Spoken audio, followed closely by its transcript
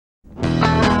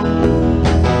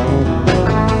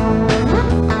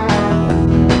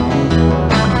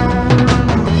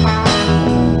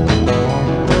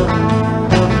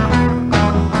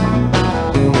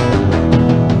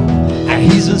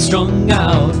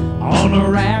on a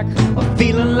rack,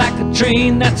 feeling like a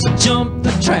train that's jumped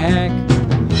the track.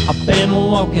 I've been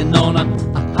walking on a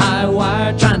high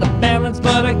wire, trying to balance,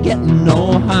 but I get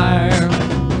no higher.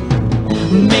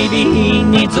 Maybe he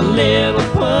needs a little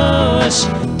push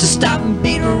to stop and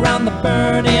beat around the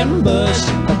burning bush.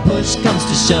 The push comes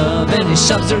to shove and he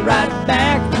shoves it right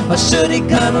back, or should he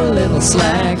cut a little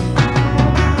slack?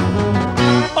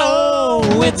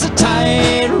 Oh, it's a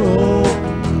tightrope,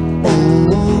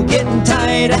 oh, getting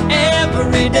tighter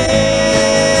every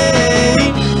day.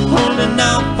 Holding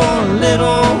out for a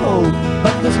little hope,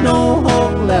 but there's no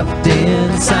hope left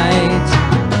in sight.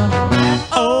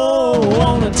 Oh,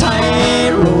 on a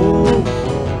tightrope.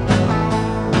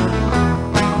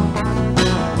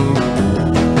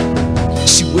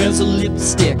 She wears a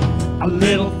lipstick a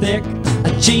little thick,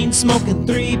 a chain smoking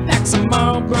 3 packs of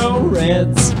Marlboro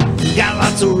Reds. Got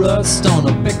lots of rust on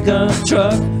a pickup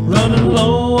truck, running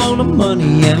low on the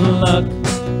money and luck.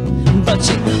 But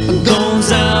she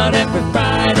goes out every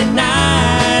Friday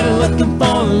night, looking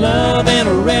for love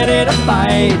and ready to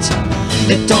fight.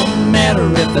 It don't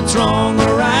matter if it's wrong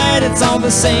or right, it's all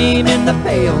the same in the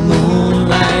pale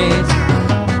moonlight.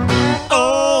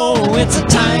 Oh, it's a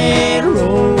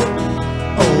tightrope,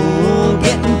 oh,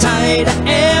 getting tighter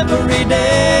every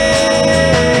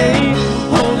day.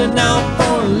 Holding out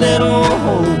for a little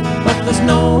hope, but there's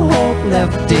no hope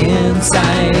left in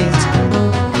sight.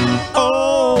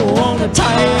 Oh, on a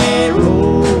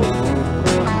tightrope.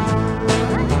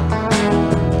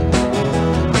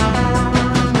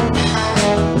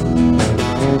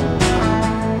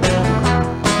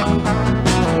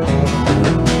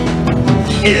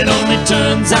 It only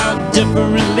turns out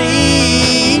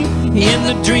differently in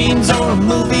the dreams or a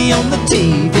movie on the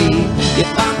TV.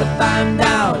 You're about to find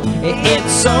out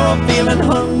it's so feeling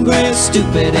hungry,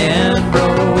 stupid and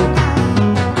broke.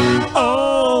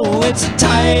 Oh, it's a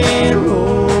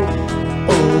tightrope,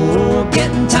 oh,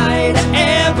 getting tighter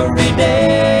every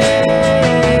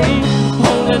day.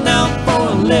 Holding out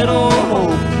for a little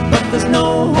hope, but there's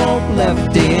no hope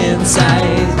left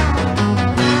inside.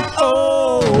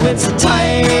 Oh, it's a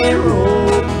tightrope.